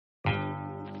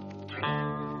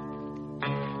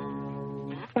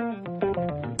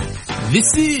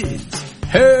This is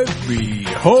Harry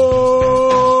Hog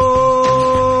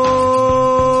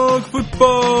Football.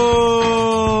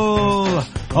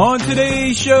 On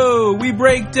today's show, we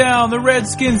break down the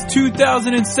Redskins'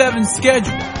 2007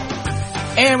 schedule,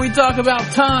 and we talk about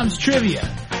Tom's trivia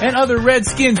and other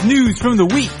Redskins news from the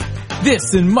week.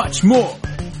 This and much more,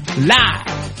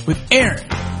 live with Aaron,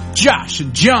 Josh,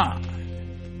 and John.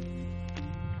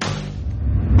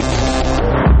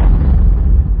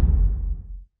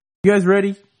 You guys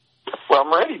ready? Well,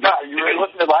 I'm ready. Are you ready?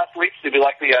 Listen to last week's? Did you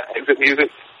like the exit music?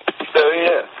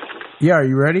 Yeah. Yeah, are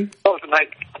you ready? I thought it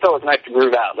was nice to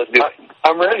groove out. Let's do it.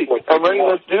 I'm ready. Let's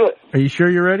do it. Are you sure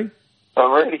you're ready?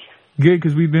 I'm ready. Good,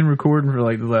 because we've been recording for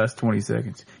like the last 20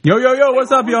 seconds. Yo,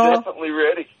 what's up, y'all? Definitely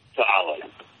ready. Solid.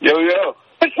 Yo.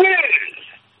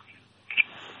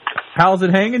 How's it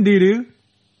hanging, doo-doo?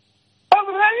 How's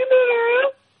it hanging,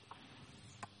 doo-doo?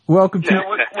 Welcome to...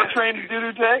 What train did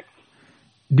doo-doo take?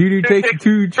 Doo-doo takes the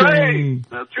 2 train.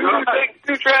 Doo-doo takes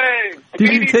 2 train.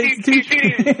 Doo-doo takes the 2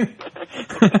 train.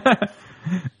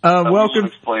 Welcome. I won't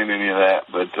explain any of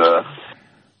that, but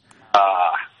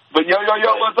yo,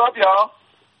 what's up, y'all?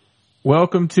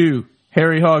 Welcome to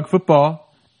Harry Hog Football,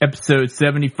 episode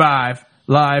 75,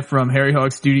 live from Harry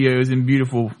Hog Studios in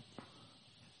beautiful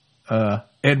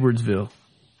Edwardsville.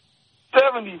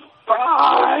 75?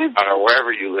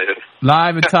 Wherever you live.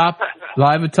 Live atop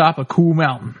a cool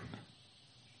mountain.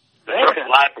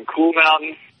 Live from Cool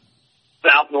Mountain,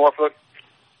 South Norfolk.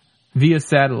 Via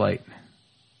satellite.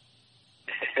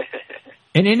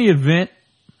 In any event,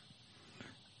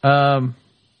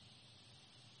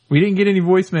 we didn't get any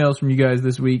voicemails from you guys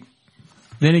this week.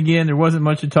 Then again, there wasn't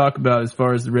much to talk about as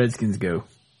far as the Redskins go.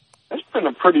 It's been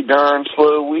a pretty darn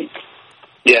slow week.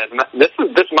 Yeah, this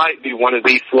might be one of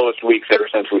the slowest weeks ever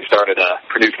since we started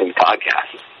producing the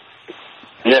podcast.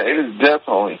 Yeah, it is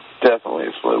definitely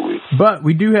a slow week. But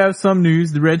we do have some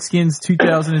news. The Redskins'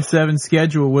 2007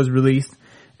 schedule was released,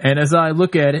 and as I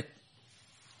look at it,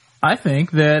 I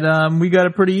think that we got a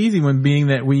pretty easy one, being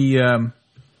that we, came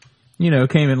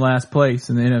in last place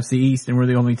in the NFC East, and we're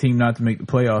the only team not to make the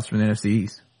playoffs from the NFC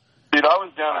East. Dude, I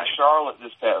was down in Charlotte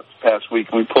this past week,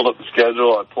 and we pulled up the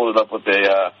schedule. I pulled it up with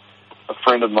a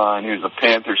friend of mine who's a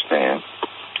Panthers fan.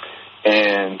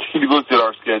 And he looked at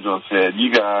our schedule and said,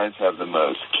 "You guys have the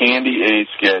most candy A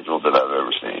schedule that I've ever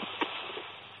seen."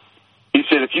 He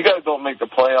said, "If you guys don't make the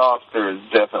playoffs, there is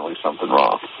definitely something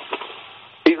wrong."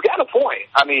 He's got a point.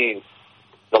 I mean,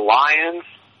 the Lions,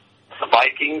 the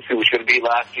Vikings, who we should have beat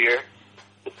last year,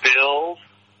 the Bills,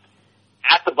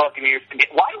 at the Buccaneers.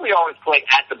 Why do we always play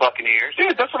at the Buccaneers?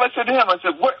 Dude, that's what I said to him. I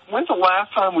said, when's the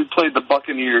last time we played the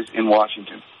Buccaneers in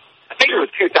Washington? I think it was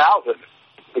 2000.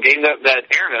 The game that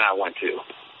Aaron and I went to.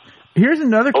 Here's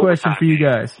another question for you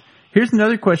guys. Here's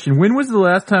another question. When was the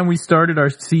last time we started our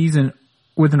season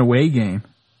with an away game?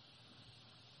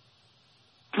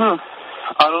 I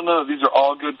don't know. These are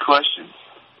all good questions.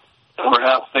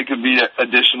 Perhaps they could be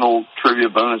additional trivia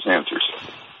bonus answers.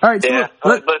 All right. So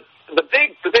but the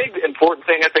big important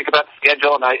thing I think about the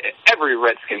schedule, and every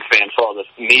Redskins fan saw this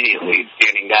immediately,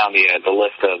 scanning down the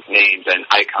list of names and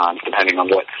icons depending on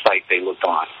what site they looked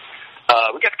on.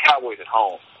 We got the Cowboys at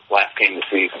home last game of the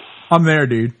season. I'm there,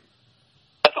 dude.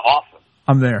 That's awesome.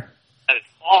 I'm there. That is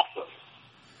awesome.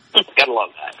 Gotta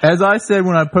love that. As I said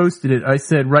when I posted it, I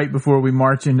said right before we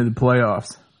march into the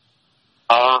playoffs.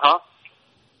 Uh-huh.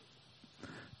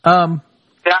 Yeah,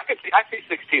 I see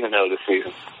 16-0 this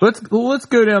season. Let's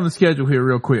go down the schedule here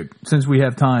real quick, since we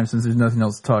have time, since there's nothing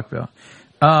else to talk about.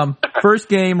 First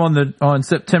game on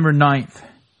September 9th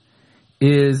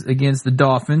is against the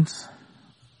Dolphins.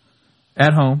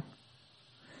 At home.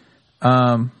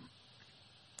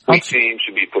 Each team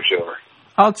should be pushed over.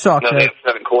 I'll chalk that. They have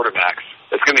 7 quarterbacks.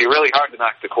 It's going to be really hard to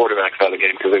knock the quarterbacks out of the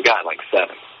game because they've got like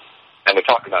 7. And they're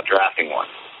talking about drafting one.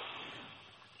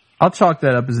 I'll chalk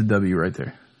that up as a W right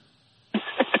there.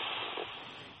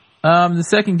 The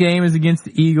second game is against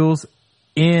the Eagles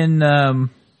in...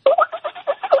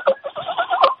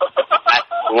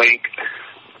 Link.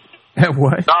 At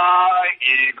what? Die,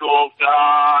 Eagles,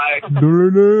 die.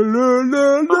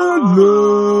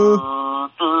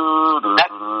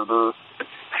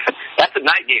 That's a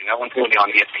night game. That one's going to be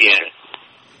on ESPN.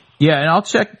 Yeah, and I'll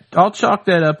chalk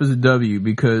that up as a W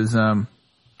because Donovan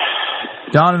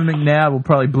McNabb will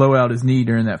probably blow out his knee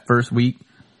during that first week.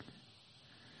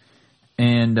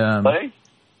 And play?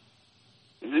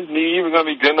 Is his knee even going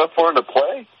to be good enough for him to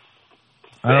play?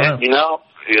 I don't know.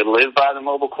 If you live by the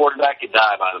mobile quarterback, you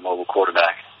die by the mobile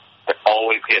quarterback. They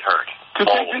always get hurt. Who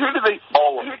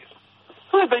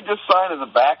did they just sign as a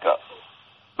backup?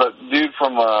 The dude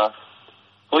from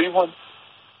Cleveland?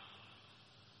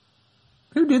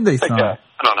 Who did they sign? I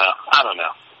don't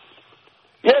know.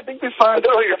 Yeah, I think they signed. I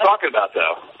don't know who you're talking about,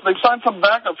 though. They signed some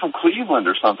backup from Cleveland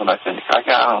or something, I think. I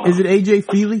don't know. Is it A.J.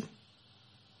 Feely?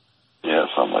 Yeah,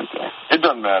 something like that. It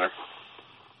doesn't matter.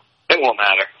 It won't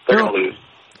matter. They're going to lose.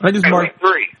 I just marked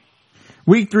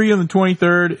Week 3 on the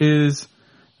 23rd is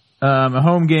a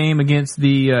home game against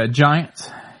the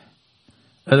Giants,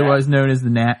 otherwise known as the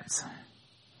Nats.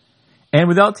 And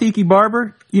without Tiki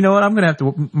Barber, you know what? I'm going to have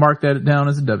to mark that down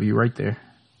as a W right there.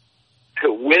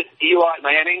 With Eli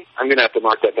Manning, I'm going to have to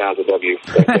mark that down as a W.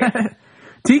 Right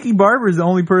Tiki Barber is the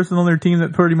only person on their team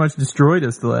that pretty much destroyed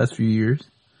us the last few years.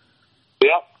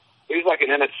 Yep. He was like an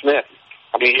Emmitt Smith.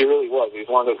 I mean, he really was. He was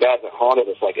one of those guys that haunted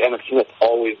us like Emmitt Smith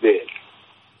always did.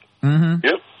 Mm-hmm.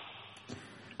 Yep.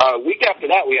 Week after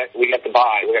that, we got the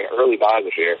bye. We got an early bye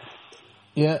this year.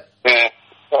 Yeah.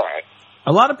 All right.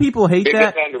 A lot of people hate Give that.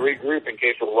 us time to regroup in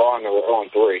case we're wrong and we're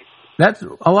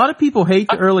 0-3. A lot of people hate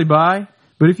the early bye,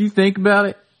 but if you think about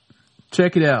it,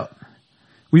 check it out.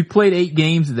 We've played 8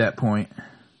 games at that point,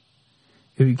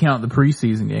 if you count the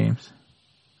preseason games.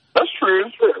 That's true.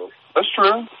 That's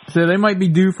true. So they might be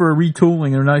due for a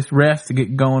retooling and a nice rest to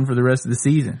get going for the rest of the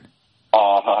season.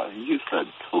 You said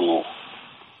cool.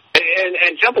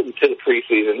 And jumping to the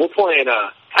preseason, we're playing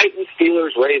Titans,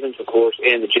 Steelers, Ravens, of course,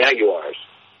 and the Jaguars.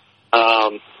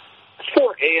 4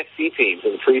 AFC teams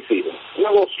in the preseason. Isn't that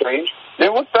a little strange? Yeah,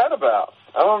 what's that about?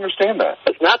 I don't understand that.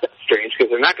 It's not that strange because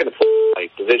they're not going to play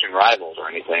like division rivals or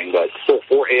anything, but still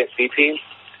 4 AFC teams.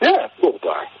 Yeah. Cool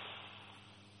guy.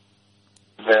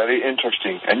 Very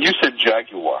interesting. And you said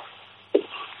Jaguar.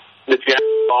 The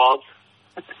Jaguars.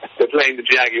 They're playing the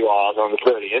Jaguars on the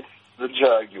 30th. The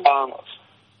Jaguars.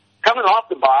 Coming off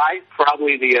the bye,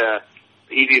 probably the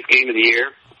easiest game of the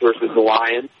year versus the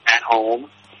Lions at home.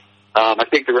 I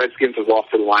think the Redskins have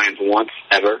lost to the Lions once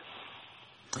ever.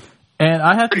 And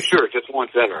I have Pretty sure just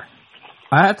once ever.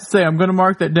 I have to say I'm going to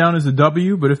mark that down as a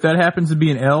W, but if that happens to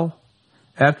be an L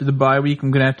after the bye week,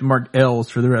 I'm going to have to mark L's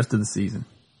for the rest of the season.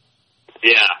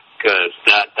 Yeah, because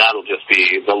that'll just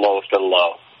be the lowest of the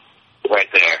low right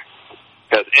there.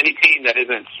 Because any team that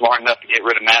isn't smart enough to get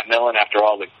rid of Matt Millen after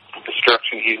all the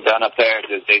destruction he's done up there,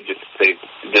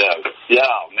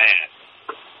 oh man.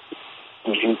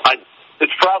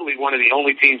 It's probably one of the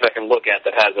only teams I can look at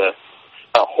that has a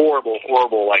horrible,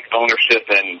 like ownership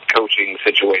and coaching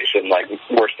situation like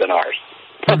worse than ours.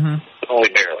 Mm-hmm. Only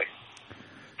barely.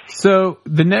 So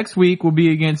the next week will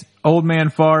be against Old Man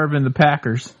Favre and the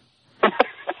Packers.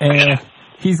 And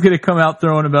he's going to come out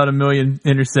throwing about 1 million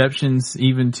interceptions,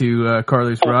 even to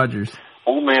Carlos Rogers.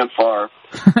 Old Man Favre.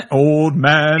 Old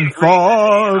Man In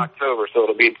Favre. October, so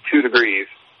it'll be 2 degrees.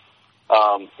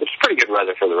 It's pretty good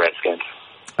weather for the Redskins.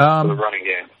 For the running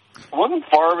game. Wasn't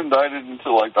Favre indicted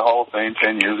into like the Hall of Fame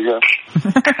 10 years ago?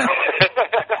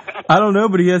 I don't know,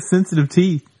 but he has sensitive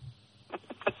teeth.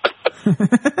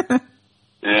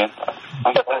 Yeah,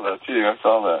 I saw that too. I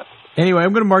saw that. Anyway,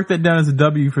 I'm going to mark that down as a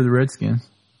W for the Redskins.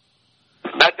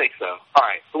 I think so. All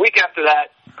right. The week after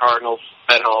that, Cardinals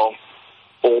at home,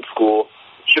 old school.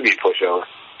 Should be a pushover.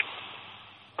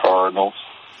 Cardinals.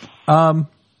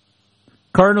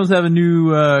 Cardinals have a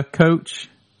new coach,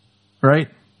 right?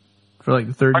 For like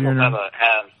the third year now.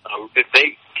 If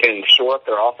they can shore up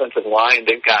their offensive line,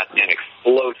 they've got an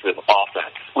explosive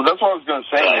offense. Well, that's what I was going to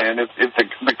say, man. If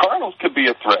the Cardinals could be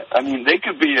a threat. I mean, they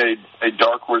could be a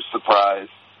dark horse surprise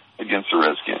against the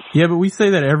Redskins. Yeah, but we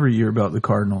say that every year about the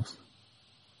Cardinals.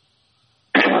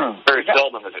 Very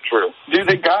seldom is it true. Dude,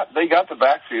 they got the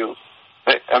backfield.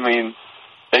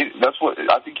 That's what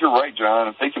I think you're right, John.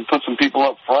 If they can put some people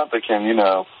up front, they can,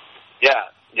 Yeah.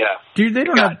 Dude, they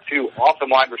don't have 2 awesome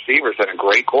wide receivers and a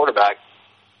great quarterback.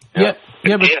 Yeah,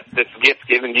 but this gift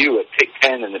given you at pick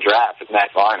 10 in the draft with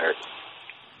Matt Leinart.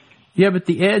 Yeah, but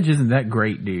the edge isn't that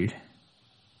great, dude.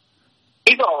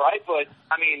 He's all right, but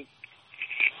I mean,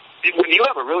 when you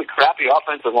have a really crappy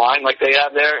offensive line like they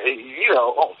have there,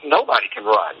 nobody can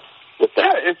run with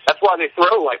that. Yeah, that's why they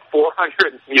throw like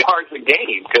 400 yards a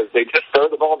game, because they just throw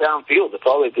the ball downfield. That's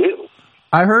all they do.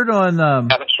 I heard on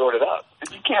haven't shorted up.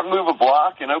 If you can't move a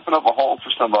block and open up a hole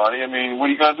for somebody, I mean, what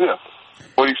are you going to do?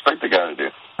 What do you expect the guy to do?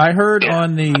 I heard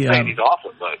on the he's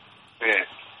awesome, but yeah.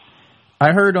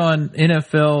 I heard on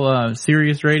NFL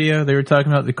Sirius Radio, they were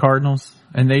talking about the Cardinals,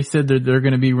 and they said that they're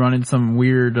going to be running some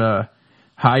weird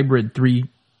hybrid 3-4,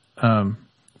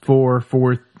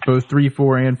 both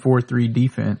 3-4 and 4-3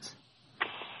 defense.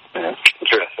 Yeah.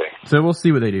 Interesting. So we'll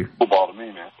see what they do. Football to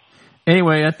me, man.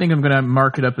 Anyway, I think I'm going to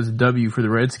mark it up as a W for the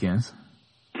Redskins.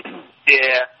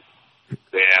 Yeah.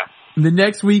 The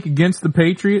next week against the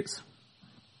Patriots.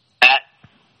 At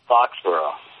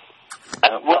Foxborough. That's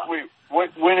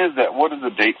When is that? What is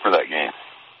the date for that game?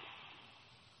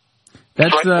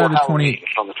 That's right the before 28th. Halloween,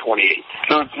 on the 28th.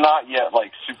 So it's not yet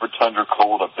like super tundra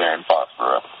cold up there in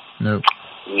Foxborough. Nope.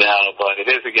 No, but it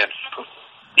is against,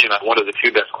 one of the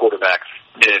two best quarterbacks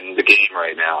in the game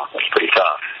right now. That's pretty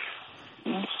tough.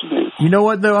 You know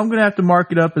what, though? I'm going to have to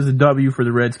mark it up as a W for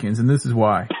the Redskins, and this is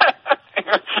why.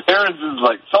 Aaron's is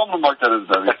like, someone mark that as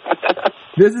a W.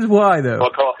 This is why, though.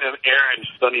 We'll call him Aaron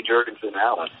Sonny Jurgensen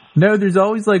Allen. No, there's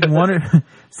always like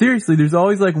seriously, there's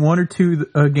always like one or two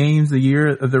games a year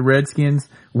of the Redskins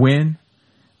win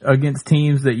against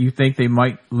teams that you think they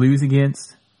might lose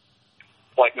against.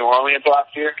 Like New Orleans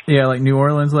last year? Yeah, like New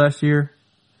Orleans last year.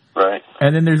 Right.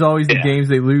 And then there's always the games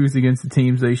they lose against the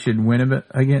teams they should win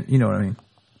against. You know what I mean?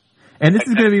 And this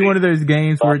is going to be one of those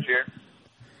games where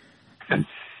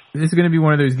this is going to be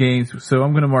one of those games, so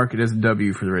I'm going to mark it as a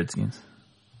W for the Redskins.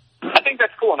 I think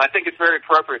that's cool, and I think it's very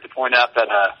appropriate to point out that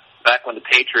back when the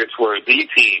Patriots were the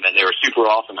team and they were super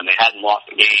awesome and they hadn't lost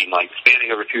a game, like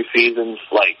spanning over 2 seasons,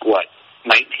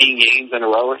 19 games in a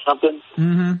row or something?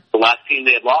 Mm-hmm. The last team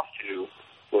they had lost to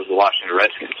was the Washington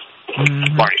Redskins.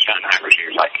 Mm-hmm. Marty Schottenheimer's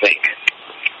years, I think.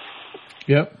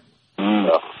 Yep.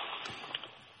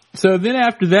 So then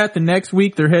after that, the next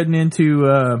week, they're heading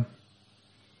into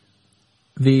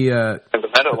the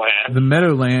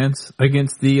Meadowlands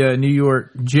against the New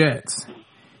York Jets.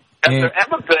 Has there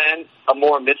ever been a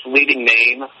more misleading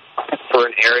name for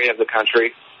an area of the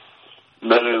country?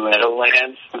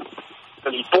 Meadowlands.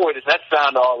 Boy, does that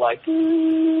sound all like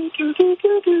hours,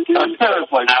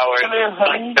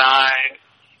 sunshine,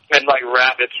 and like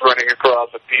rabbits running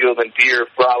across a field and deer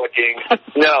frolicking.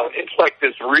 No, it's like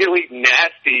this really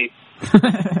nasty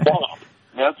swamp.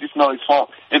 Nasty, smelly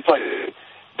swamp. It's like,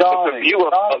 darling,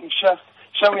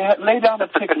 shall we lay down a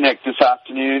picnic this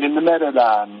afternoon in the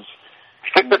Meadowlands?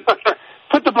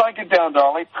 Put the blanket down,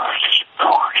 darling.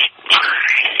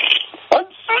 I'm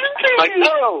sinking. Like,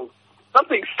 no,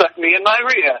 something stuck me in my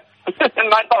rear. And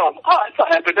my bum. Oh, it's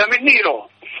an epidemic needle.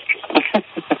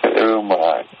 Oh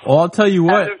my! Well, I'll tell you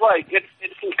what. It's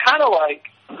kind of like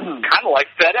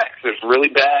FedEx. There's really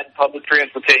bad public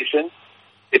transportation.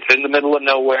 It's in the middle of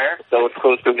nowhere, so it's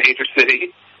close to a major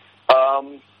city.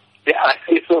 I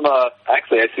see some. I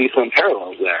see some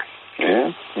parallels there.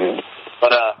 Yeah.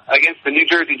 But against the New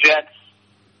Jersey Jets,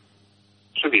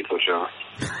 should be a pushover.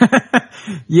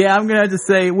 Yeah, I'm gonna have to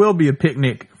say it will be a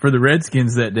picnic for the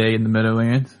Redskins that day in the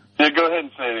Meadowlands. Yeah, go ahead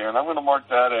and say it, Aaron. I'm going to mark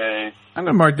that I'm going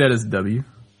to mark that as a W.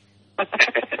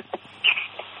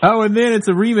 Oh, and then it's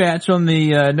a rematch on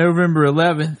the November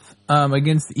 11th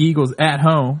against the Eagles at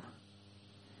home.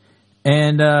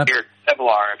 And you're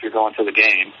Kevlar if you're going to the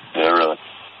game. Yeah, really.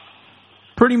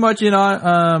 Pretty much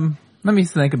let me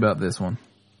think about this one.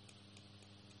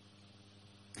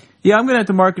 Yeah, I'm going to have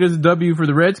to mark it as a W for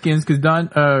the Redskins because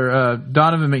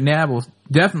Donovan McNabb will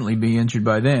definitely be injured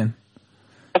by then.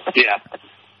 Yeah.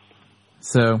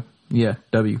 So, yeah,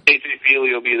 W. AJ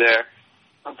Feely will be there.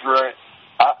 That's right.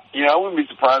 I wouldn't be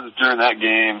surprised if during that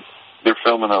game they're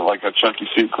filming a Chunky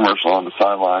Soup commercial on the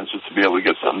sidelines just to be able to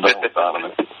get something done with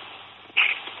Donovan.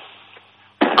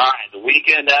 All right, the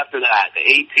weekend after that, the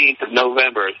 18th of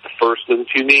November, is the first of the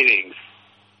 2 meetings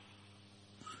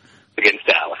against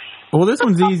Dallas. Well, this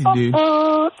one's easy, dude.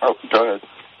 Oh, go ahead.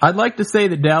 I'd like to say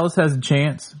that Dallas has a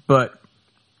chance, but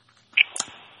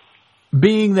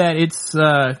being that it's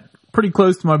pretty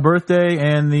close to my birthday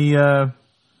and the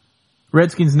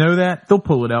Redskins know that, they'll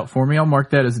pull it out for me. I'll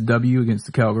mark that as a W against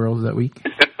the Cowgirls that week.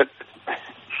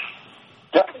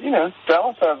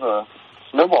 Dallas has a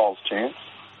snowball's chance.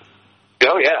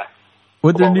 Oh, yeah.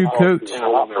 With their new coach.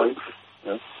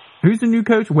 Yeah. Who's the new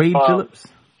coach? Wade Phillips?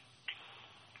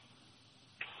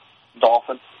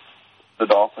 Dolphin. The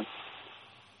Dolphin.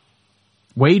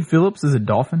 Wade Phillips is a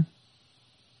Dolphin?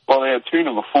 Well, they had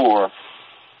Tuna before.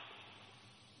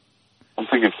 I'm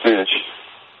thinking fish.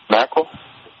 Mackerel?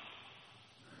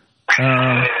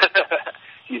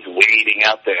 He's waiting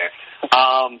out there.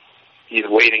 He's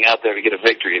waiting out there to get a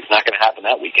victory. It's not going to happen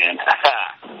that weekend.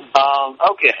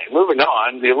 Okay, moving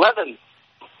on. The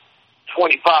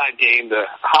 11:25 game, the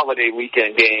holiday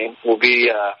weekend game, will be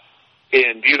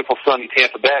in beautiful sunny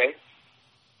Tampa Bay,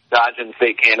 dodging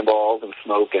fake cannonballs and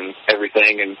smoke and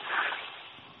everything. And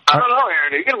I don't know,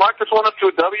 Aaron, are you going to mark this one up to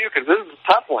a W? Because this is a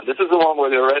tough one. This is the one where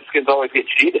the Redskins always get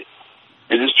cheated.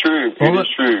 It is true. It is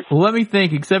true. Well, let me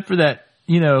think. Except for that,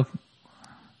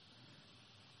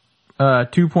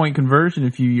 2-point conversion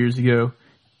a few years ago,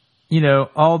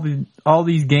 all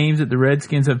these games that the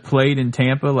Redskins have played in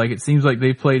Tampa, it seems like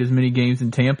they've played as many games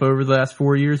in Tampa over the last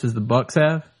 4 years as the Bucs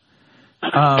have. They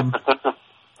have.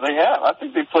 I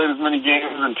think they've played as many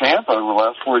games in Tampa over the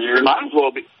last 4 years. Might as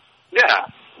well be. Yeah,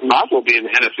 might as well be in the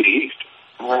NFC East.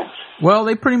 Right. Well,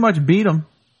 they pretty much beat them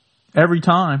every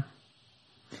time.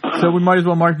 So we might as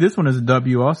well mark this one as a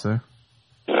W also.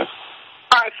 Yeah.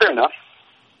 All right, fair enough.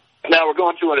 Now we're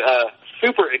going to a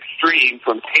super extreme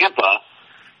from Tampa,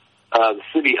 the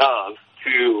city of,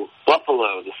 to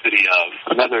Buffalo, the city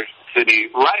of, another city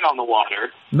right on the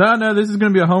water. No, this is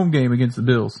going to be a home game against the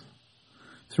Bills.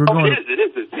 So we're going. It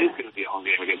is going to be a home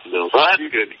game against the Bills. Well, that's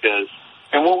good because.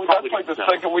 And that's like the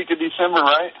second week of December,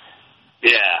 right?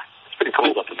 Yeah, it's pretty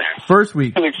cold up in there. First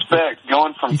week. You can expect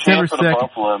going from December Tampa 2nd. to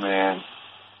Buffalo, man.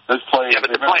 Let's play. Yeah, but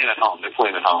they're playing at home.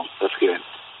 That's good.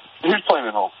 Who's playing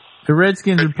at home? The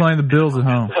Redskins are playing the Bills at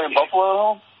home. Playing Buffalo at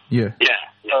home? Yeah.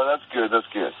 Yeah. Oh, that's good. That's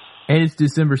good. And it's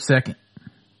December 2nd.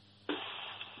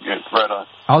 Good. Right on.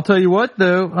 I'll tell you what,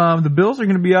 though, the Bills are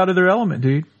going to be out of their element,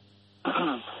 dude.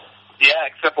 Yeah,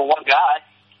 except for one guy.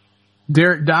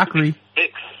 Derek Dockery.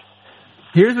 6.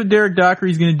 Here's what Derek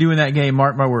Dockery's going to do in that game,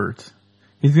 mark my words.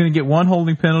 He's going to get 1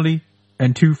 holding penalty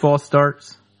and 2 false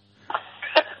starts.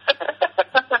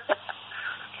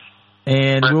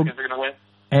 And Redskins are going to win.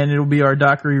 And it'll be our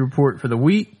Dockery report for the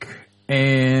week.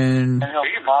 And he'll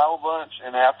smile a bunch,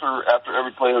 and after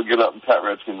every play, he'll get up and pat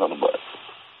Redskins on the butt.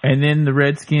 And then the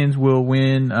Redskins will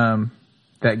win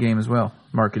that game as well.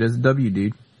 Mark it as a W,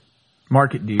 dude.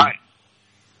 Mark it, dude. All right.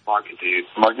 Mark it, dude.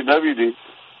 Mark it W, dude.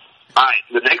 All right,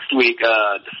 the next week,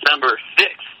 December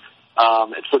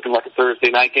 6th, it's looking like a Thursday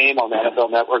night game on the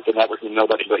NFL Network, the network that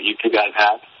nobody but you two guys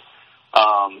have.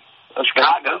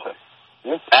 Chicago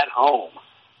at home.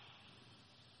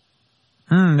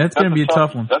 That's going to be a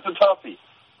tough one. That's a toughie.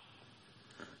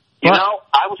 You know,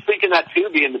 I was thinking that too,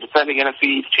 being the defending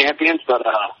NFC East champions, but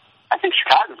I think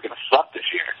Chicago's going to suck this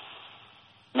year.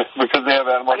 Because they have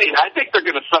Adam Archuleta. I mean, I think they're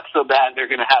going to suck so bad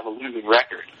they're going to have a losing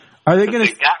record. Are they going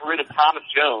to? They got rid of Thomas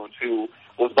Jones, who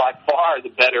was by far the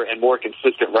better and more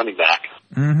consistent running back.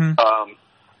 Mm-hmm.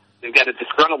 They've got a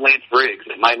disgruntled Lance Briggs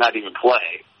that might not even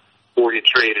play or get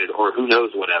traded or who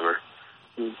knows whatever.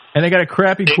 And they got a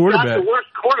crappy quarterback. They've got the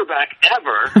worst quarterback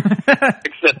ever,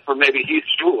 except for maybe Heath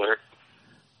Schuler.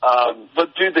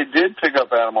 But, dude, they did pick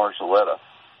up Adam Archuleta.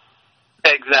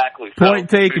 Exactly. Point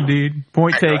taken, dude.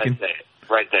 Point taken.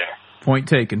 Right there. Point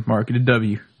taken. Mark it a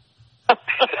W.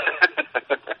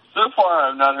 So far,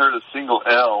 I've not heard a single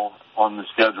L on the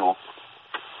schedule.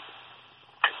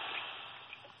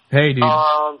 Hey, dude.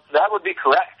 That would be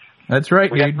correct. That's right,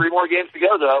 we dude. got 3 more games to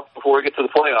go, though, before we get to the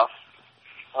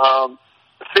playoffs.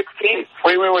 16th.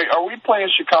 Wait. Are we playing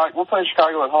Chicago? We're playing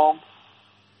Chicago at home?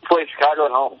 Playing Chicago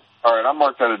at home. All right, I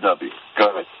marked that a W. Go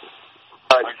ahead.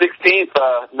 All right, 16th,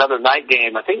 another night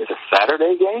game. I think it's a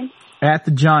Saturday game. At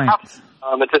the Giants.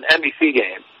 It's an NBC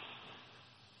game.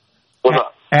 What's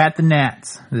up? At the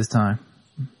Nats this time.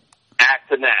 At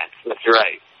the Nats, that's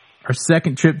right. Our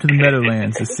second trip to the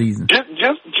Meadowlands this season. Just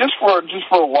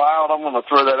for a while, I'm going to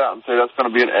throw that out and say that's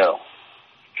going to be an L.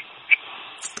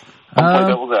 I'll play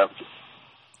devil's advocate.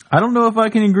 I don't know if I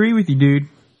can agree with you, dude.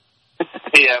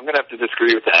 Yeah, I'm going to have to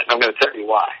disagree with that. I'm going to tell you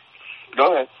why.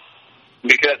 Go ahead.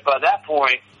 Because by that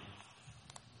point,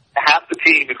 half the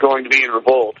team is going to be in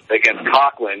revolt against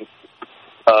Coughlin,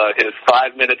 his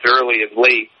 5 minutes early is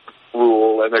late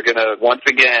rule, and they're going to once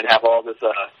again have all this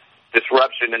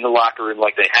disruption in the locker room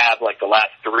like they have like the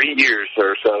last 3 years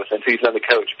or so since he's been the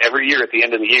coach. Every year at the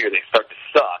end of the year, they start to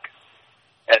suck,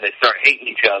 and they start hating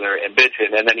each other and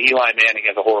bitching, and then Eli Manning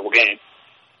has a horrible game,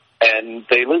 and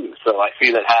they lose. So I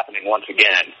see that happening once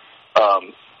again.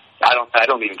 I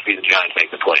don't even see the Giants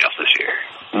make the playoffs this year.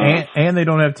 And they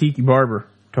don't have Tiki Barber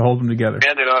to hold them together.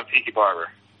 And they don't have Tiki Barber.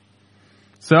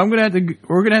 So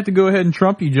we're gonna have to go ahead and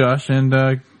trump you, Josh, and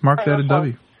mark that a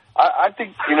W. I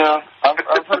think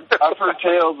I've heard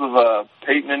tales of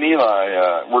Peyton and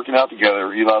Eli working out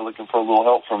together. Eli looking for a little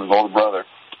help from his older brother.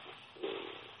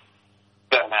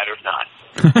 That matters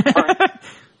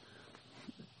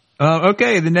not.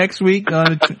 Okay, the next week on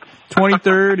the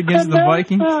 23rd against the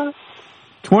Vikings.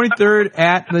 23rd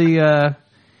at the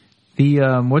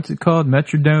what's it called?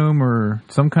 Metrodome or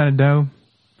some kind of dome?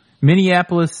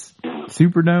 Minneapolis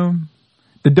Superdome?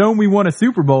 The dome we won a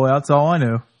Super Bowl out, that's all I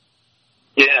know.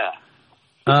 Yeah.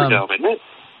 Superdome, isn't it?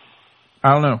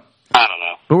 I don't know.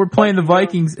 But we're playing the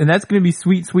Vikings, and that's going to be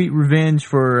sweet, sweet revenge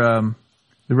for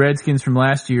the Redskins from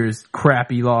last year's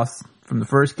crappy loss from the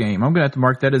first game. I'm going to have to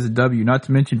mark that as a W, not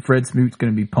to mention Fred Smoot's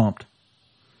going to be pumped.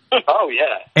 Oh,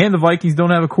 yeah. And the Vikings don't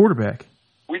have a quarterback.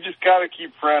 We just got to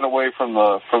keep Fred away from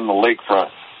the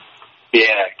lakefront.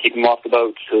 Yeah, keep him off the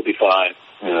boats. He'll be fine.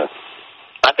 Yeah.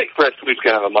 I think Fred Smoot's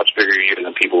going to have a much bigger year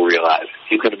than people realize.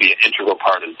 He's going to be an integral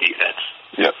part of the defense.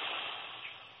 Yep.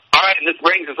 All right, and this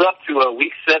brings us up to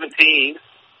Week 17,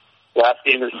 last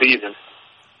game of the season.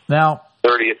 Now,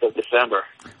 30th of December.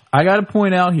 I got to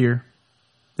point out here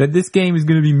that this game is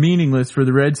going to be meaningless for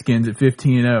the Redskins at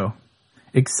 15-0,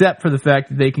 except for the fact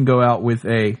that they can go out with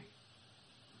a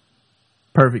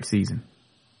perfect season.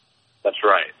 That's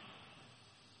right.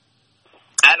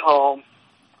 At home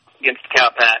against the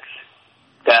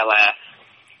Cowpats, Dallas.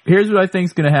 Here's what I think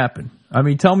is going to happen. I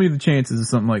mean, tell me the chances of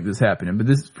something like this happening, but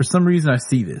this, for some reason, I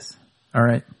see this. All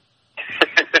right?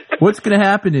 What's going to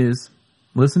happen is,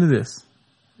 listen to this.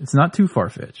 It's not too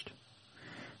far-fetched.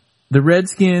 The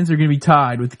Redskins are going to be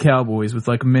tied with the Cowboys with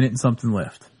like a minute and something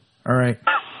left. All right?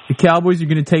 The Cowboys are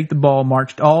going to take the ball,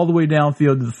 marched all the way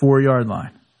downfield to the 4-yard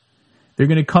line. They're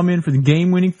going to come in for the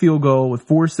game-winning field goal with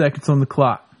 4 seconds on the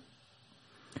clock.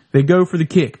 They go for the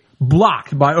kick.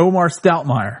 Blocked by Omar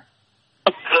Stoutmire.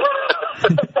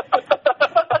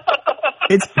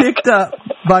 It's picked up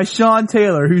by Sean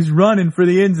Taylor, who's running for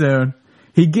the end zone.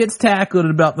 He gets tackled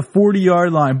at about the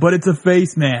 40-yard line, but it's a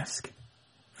face mask.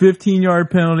 15-yard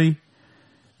penalty.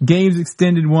 Game's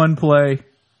extended 1 play.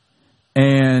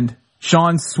 And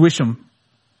Sean Swisham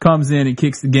comes in and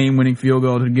kicks the game-winning field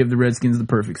goal to give the Redskins the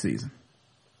perfect season.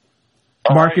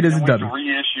 Mark it as a W.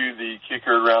 Reissue the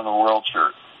kicker around the world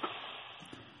shirt.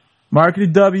 Mark it a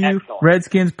W. Excellent.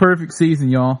 Redskins perfect season,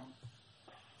 y'all.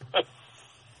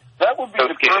 That would be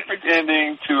the perfect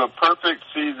ending to a perfect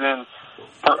season,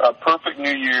 a perfect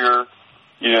new year.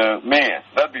 You know, man,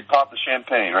 that'd be pop the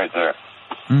champagne right there.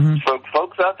 Mm-hmm. So,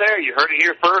 folks out there, you heard it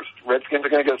here first. Redskins are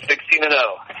going to go 16-0.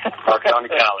 Mark it on the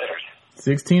calendars.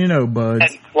 16-0, buds.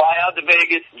 And fly out to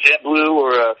Vegas, JetBlue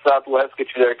or Southwest, get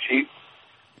you there cheap.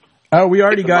 Oh, we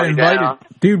already got invited. Down.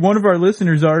 Dude, one of our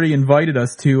listeners already invited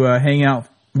us to hang out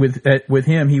with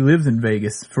him. He lives in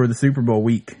Vegas for the Super Bowl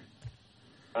week.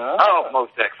 Oh,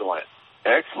 most excellent.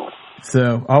 Excellent.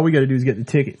 So all we got to do is get the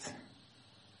tickets.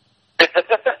 Yeah.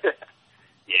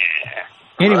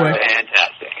 Anyway.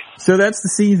 Fantastic. So that's the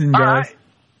season, guys. All right.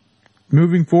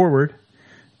 Moving forward.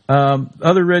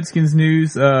 Other Redskins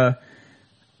news.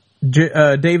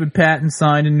 David Patton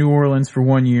signed in New Orleans for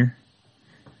 1 year.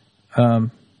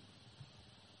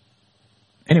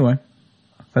 Anyway,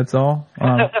 that's all.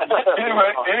 Anyway.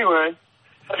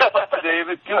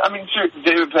 David, I mean, sure,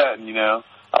 David Patton, you know.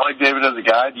 I like David as a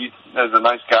guy. As a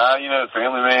nice guy, you know,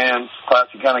 family man,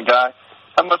 classy kind of guy.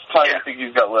 How much time do you think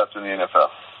he's got left in the NFL?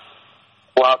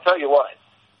 Well, I'll tell you what.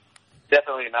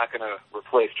 Definitely not going to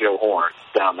replace Joe Horn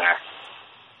down there.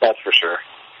 That's for sure.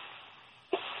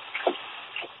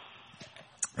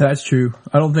 That's true.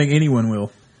 I don't think anyone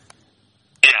will.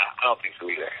 Yeah, I don't think so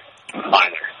either.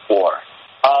 Or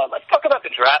let's talk about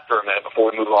the draft for a minute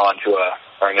before we move on to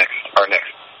our next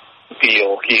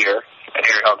deal here at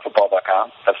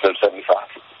HarryHogFootball.com, episode 75.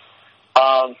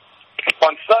 On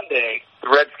Sunday, the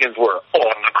Redskins were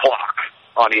on the clock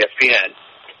on ESPN.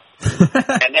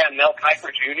 And they had Mel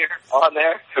Kiper Jr. on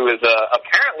there, who is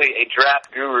apparently a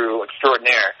draft guru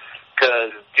extraordinaire.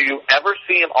 Because do you ever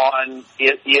see him on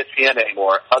ESPN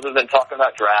anymore, other than talking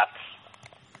about drafts?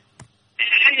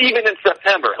 Even in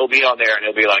September, he'll be on there and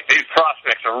he'll be like, these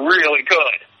prospects are really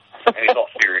good. And he's all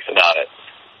serious about it.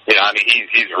 You know, I mean,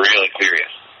 he's really serious.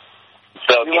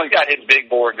 So he's got his big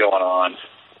board going on.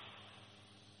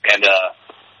 And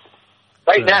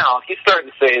right now, he's starting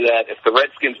to say that if the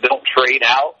Redskins don't trade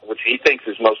out, which he thinks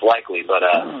is most likely, but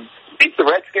he thinks the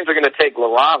Redskins are going to take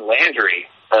LaRon Landry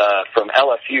from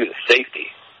LSU to safety.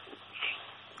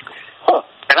 Huh.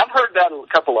 And I've heard that in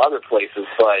a couple other places,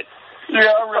 but... Yeah,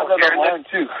 I read that online,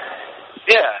 too.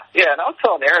 Yeah, and I was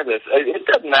telling Aaron this. It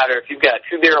doesn't matter if you've got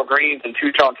 2 Darrell Greens and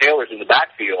 2 Sean Taylors in the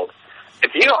backfield.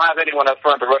 If you don't have anyone up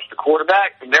front to rush the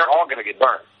quarterback, they're all going to get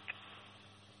burned.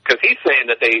 Because he's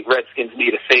saying that the Redskins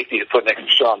need a safety to put next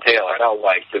to Sean Taylor. And I was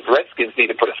like, the Redskins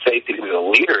need to put a safety who's a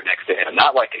leader next to him,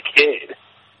 not like a kid.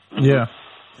 Yeah.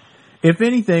 If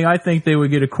anything, I think they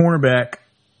would get a cornerback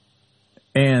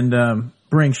and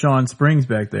bring Sean Springs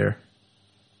back there.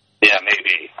 Yeah,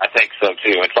 maybe. I think so,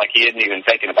 too. It's like he isn't even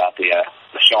thinking about the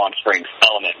Sean Springs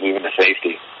element moving to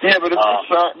safety. Yeah, but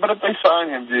if they sign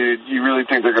him, dude, you really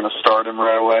think they're going to start him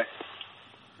right away?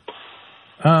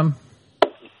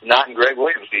 Not in Greg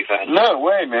Williams' defense. No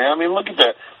way, man. I mean, look at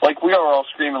that. Like, we were all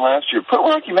screaming last year, put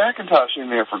Rocky McIntosh in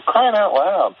there for crying out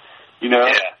loud. You know?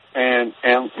 Yeah. And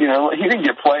you know, he didn't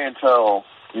get play until,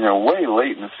 you know, way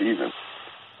late in the season.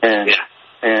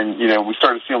 And, you know, we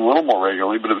started to see him a little more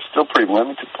regularly, but it was still pretty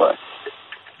limited play.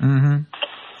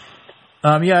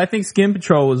 Mm-hmm. Yeah, I think Skin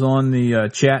Patrol was on the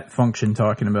chat function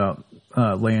talking about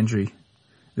Landry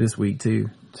this week, too.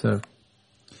 So,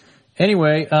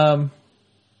 anyway.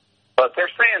 But they're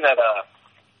saying that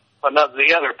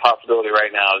the other possibility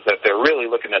right now is that they're really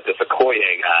looking at this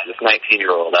Okoye guy, this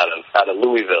 19-year-old out of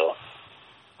Louisville.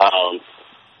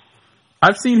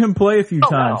 I've seen him play a few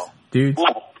times, dude.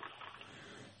 Cool.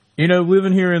 You know,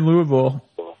 living here in Louisville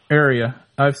area,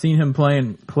 I've seen him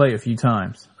play a few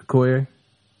times. Okoye.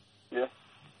 Yeah.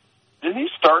 Didn't he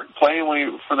start playing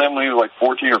for them when he was like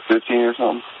 14 or 15 or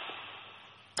something?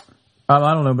 I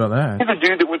don't know about that. He's the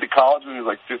dude that went to college when he was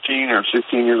like 15 or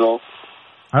 16 years old.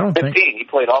 I don't 15. think. He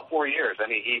played all 4 years, and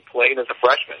he played as a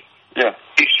freshman. Yeah.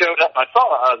 He showed up. I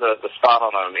saw the spot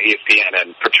on ESPN,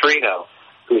 and Petrino,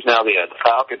 who's now the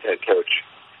Falcons head coach,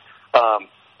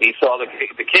 he saw the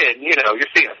kid. You know,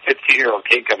 you're seeing a 15-year-old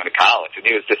kid coming to college, and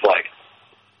he was just like,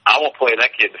 I won't play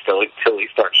that kid until he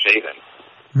starts shaving.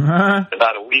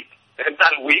 About a week into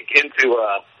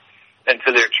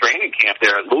their training camp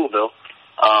there at Louisville,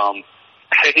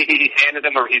 he handed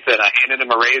him I handed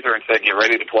him a razor and said, "Get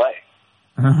ready to play."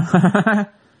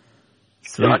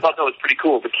 So I thought that was pretty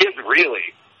cool. The kid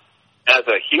really, as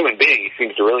a human being, he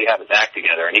seems to really have his act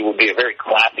together, and he would be a very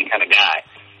classy kind of guy.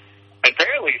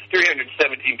 Apparently, he's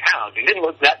 317 pounds. He didn't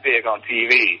look that big on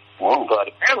TV. Whoa. But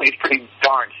apparently he's pretty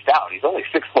darn stout. He's only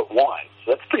 6'1", so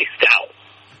that's pretty stout.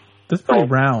 That's pretty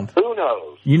round. Who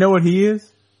knows? You know what he is?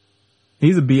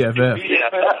 He's a BFF.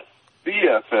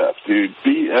 BFF, dude.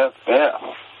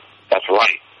 BFF. That's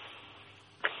right.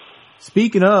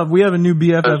 Speaking of, we have a new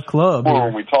BFF club Well, here.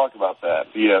 when we talk about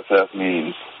that, BFF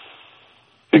means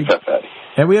Big Fat Fatty.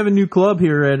 And we have a new club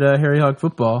here at Harry Hog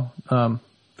Football.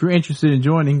 If you're interested in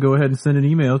joining, go ahead and send an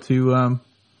email to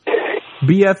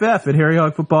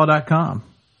BFF@harryhogfootball.com.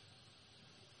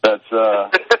 That's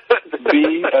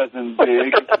B as in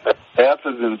big, F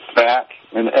as in fat,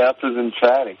 and F as in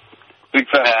fatty. Big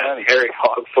Fat Fatty.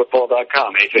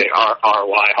 HarryHogFootball.com. HARRY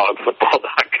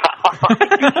hogfootball.com.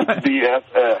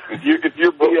 BFF. If you're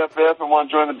BFF and want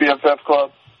to join the BFF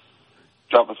club,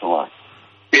 drop us a line.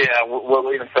 Yeah,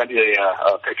 we'll even send you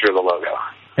a picture of the logo.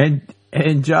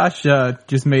 And Josh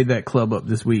just made that club up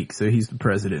this week, so he's the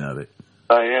president of it.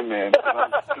 I am, man.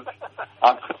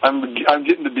 I'm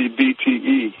getting to be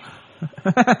BTE.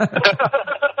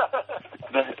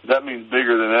 that means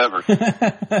bigger than ever.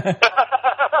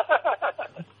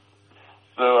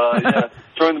 So, yeah,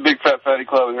 join the Big Fat Fatty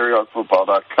Club at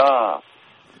HarryHogFootball.com.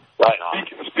 Right on.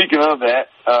 Speaking of that,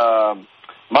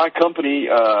 my company,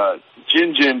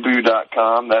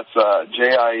 JinJinBoo.com, that's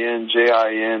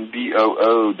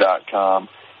JinJinBoo.com,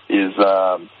 is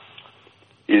the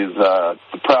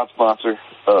proud sponsor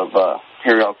of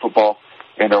Harry Hog Football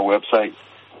and our website,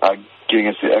 getting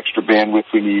us the extra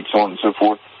bandwidth we need, so on and so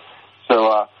forth.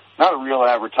 So, not a real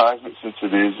advertisement since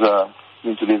it is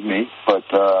me, but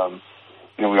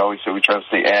you know, we always say we try to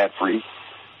stay ad free.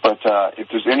 But if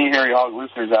there's any Harry Hog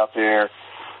listeners out there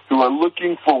who are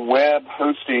looking for web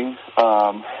hosting,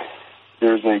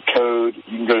 there's a code.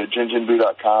 You can go to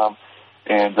JinJinBoo.com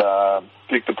and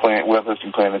pick the web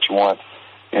hosting plan that you want,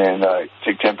 and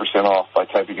take 10% off by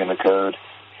typing in the code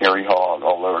Harry Hog,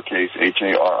 all lowercase,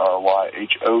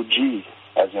 HARRYHOG,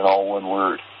 as in all one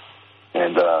word.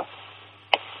 And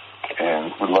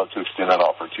would love to extend that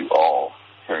offer to all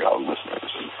Harry Hog listeners.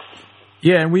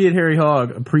 Yeah, and we at Harry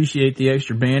Hog appreciate the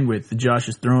extra bandwidth that Josh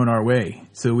is throwing our way,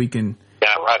 so we can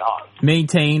right on.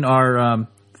 maintain our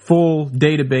full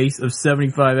database of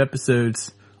 75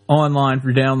 episodes online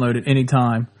for download at any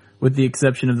time, with the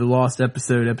exception of the lost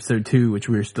episode, episode 2, which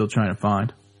we're still trying to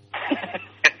find.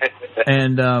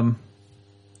 And,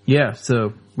 yeah,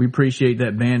 so we appreciate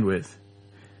that bandwidth.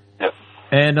 Yep.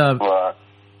 And,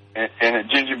 and at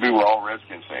Ginger Boo, we're all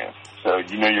Redskins fans, so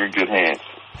you know you're in good hands.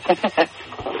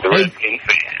 The Redskins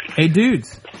fans. Hey,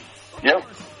 dudes. Yep.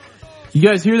 You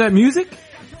guys hear that music?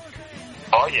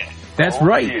 Oh, yeah. That's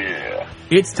right. Yeah.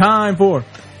 It's time for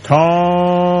Tom's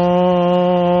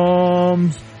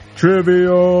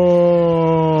Trivia.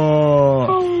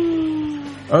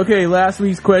 Okay, last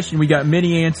week's question, we got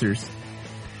many answers,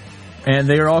 and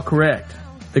they are all correct.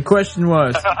 The question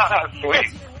was, Sweet.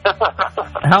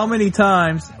 how many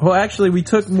times, well, actually, we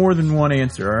took more than one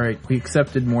answer, all right? We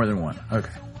accepted more than one. Okay.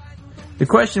 The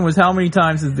question was, how many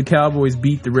times did the Cowboys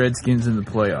beat the Redskins in the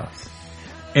playoffs?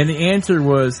 And the answer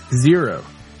was 0.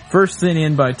 First sent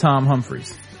in by Tom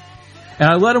Humphreys. And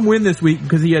I let him win this week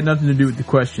because he had nothing to do with the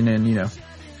question, and, you know,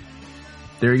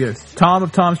 there he goes. Tom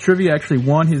of Tom's Trivia actually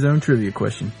won his own trivia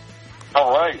question.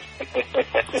 All right.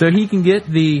 So he can get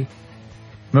the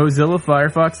Mozilla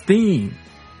Firefox theme.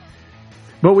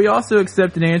 But we also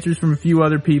accepted answers from a few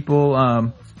other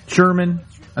people. Sherman,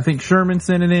 I think Sherman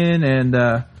sent it in, and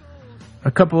a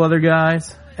couple other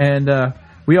guys. And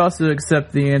we also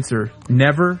accept the answer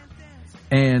never,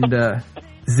 and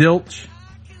zilch.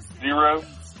 0.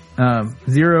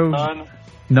 0.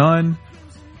 None.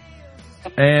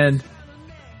 And,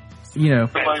 you know.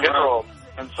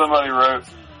 Somebody wrote,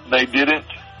 they didn't.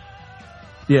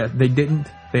 Yeah, they didn't.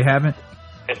 They haven't.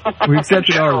 We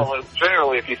accepted all of it.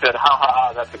 Generally, if you said, ha ha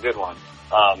ha, that's a good one,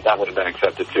 that would have been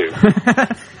accepted too.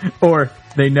 Or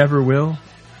they never will.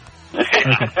 Okay.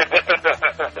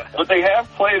 But they have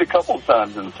played a couple of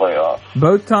times in the playoffs.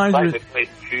 Both times. They played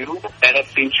 2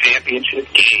 NFC Championship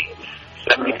games,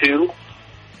 72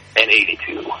 and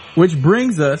 82. Which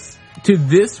brings us to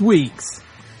this week's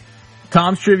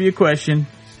Tom's Trivia question,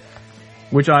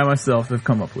 which I myself have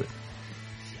come up with.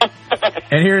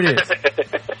 And here it is.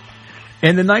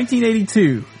 In the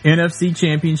 1982 NFC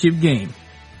Championship game,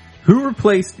 who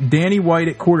replaced Danny White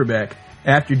at quarterback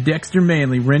after Dexter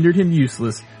Manley rendered him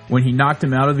useless when he knocked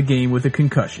him out of the game with a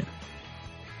concussion?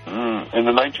 In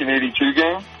the 1982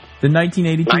 game? The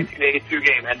 1982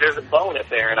 game, and there's a bonus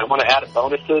there, and I want to add a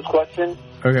bonus to this question.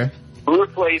 Okay. Who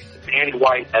replaced Danny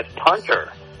White as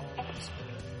punter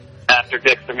after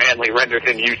Dexter Manley rendered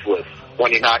him useless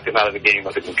when he knocked him out of the game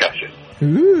with a concussion?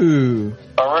 Ooh.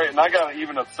 All right, and I got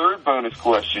even a third bonus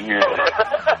question here.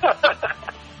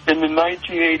 In the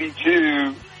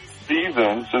 1982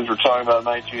 season, since we're talking about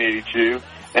 1982,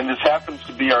 and this happens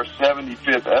to be our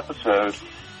 75th episode,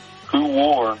 who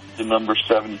wore the number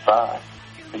 75?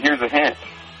 And here's a hint.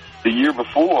 The year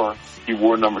before, he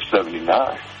wore number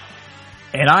 79.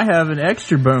 And I have an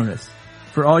extra bonus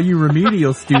for all you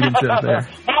remedial students out there.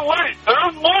 No, wait,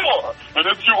 there's more! And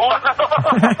it's yours!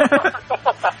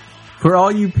 For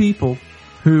all you people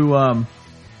who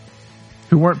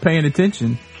weren't paying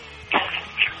attention,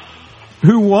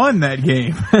 who won that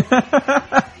game?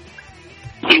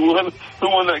 Who won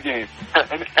that game?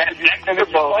 And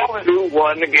bonus, who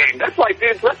won the game? That's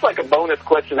like a bonus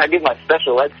question I give my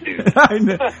special ed students. I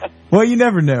know. Well, you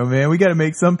never know, man. We got to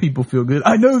make some people feel good.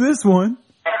 I know this one.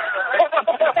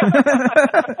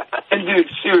 And dude,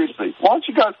 seriously, why don't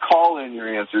you guys call in your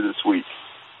answer this week?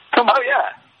 Come on. Oh,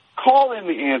 yeah. Call in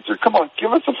the answer. Come on,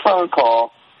 give us a phone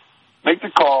call. Make the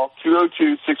call,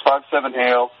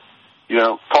 202-657-HAIL. You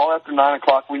know, call after 9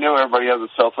 o'clock. We know everybody has a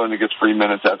cell phone that gets free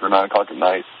minutes after 9 o'clock at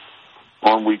night,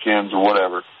 or on weekends or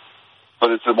whatever.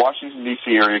 But it's the Washington,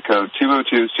 D.C. area code,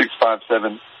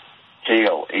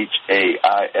 202-657-HAIL,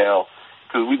 H-A-I-L,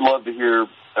 because we'd love to hear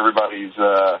everybody's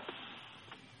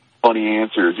funny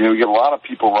answers. You know, we get a lot of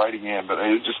people writing in, but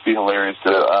it would just be hilarious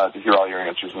to hear all your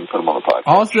answers and put them on the podcast.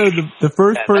 Also, the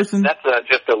first person... That's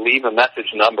just a leave a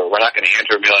message number. We're not going to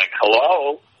answer and be like,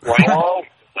 hello? Hello?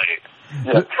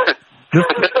 Yeah.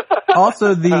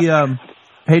 Also,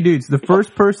 hey dudes, the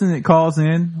first person that calls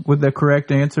in with the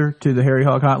correct answer to the Harry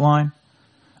Hog Hotline,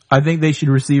 I think they should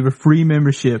receive a free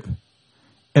membership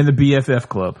in the BFF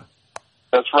Club.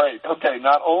 That's right. Okay,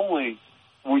 not only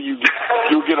will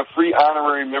you'll get a free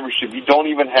honorary membership, you don't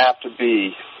even have to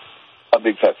be a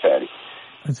big fat fatty.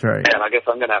 That's right. And I guess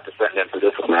I'm going to have to send in for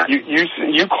this one, man.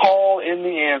 You call in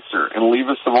the answer and leave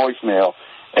us the voicemail,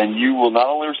 and you will not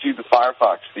only receive the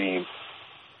Firefox theme.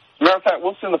 Matter of fact,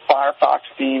 we'll send the Firefox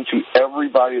theme to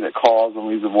everybody that calls and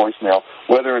leaves a voicemail,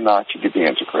 whether or not you get the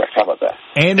answer correct. How about that?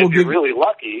 And if you're really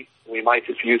lucky, we might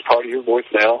just use part of your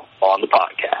voicemail on the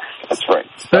podcast. That's right.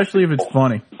 Especially if it's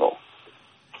funny.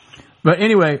 But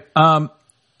anyway,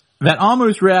 that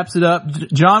almost wraps it up.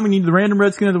 John, we need the random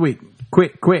Redskin of the week.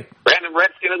 Quick. Random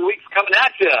Redskin of the week's coming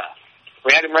at you.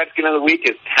 Random Redskin of the week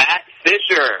is Pat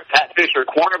Fisher. Pat Fisher,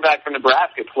 cornerback from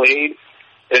Nebraska, played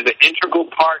as an integral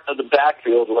part of the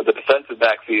backfield, or the defensive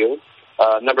backfield.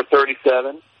 Number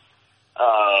 37,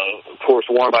 of course,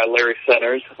 worn by Larry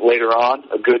Centers later on,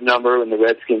 a good number in the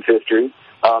Redskins' history.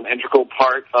 Integral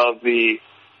part of the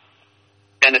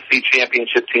NFC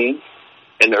Championship team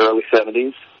in the early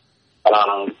 70s.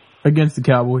 Against the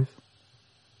Cowboys.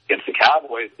 Against the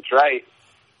Cowboys, that's right.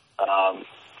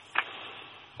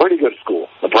 Where did he go to school?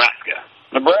 Nebraska.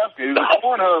 He's a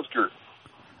Cornhusker.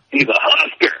 He's a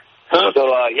Husker. So,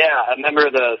 a member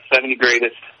of the 70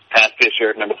 greatest, Pat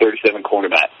Fisher, number 37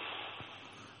 cornerback,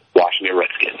 Washington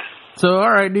Redskins. So, all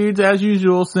right, dudes, as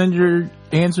usual, send your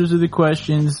answers to the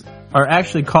questions, or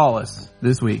actually call us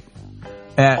this week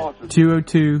at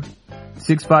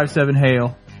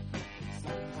 202-657-HAIL,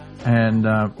 and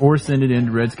or send it in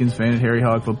to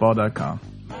RedskinsFan@HarryHogFootball.com.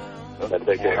 That's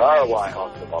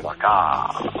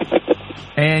RYHogFootball.com.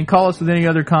 And call us with any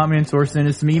other comments or send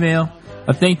us an email.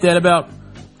 I think that about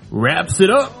wraps it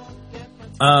up.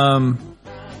 And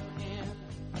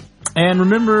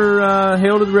remember,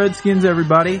 hail to the Redskins,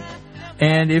 everybody.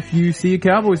 And if you see a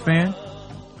Cowboys fan,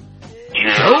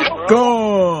 choke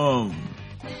 'em.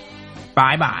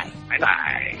 Bye-bye.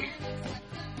 Bye-bye.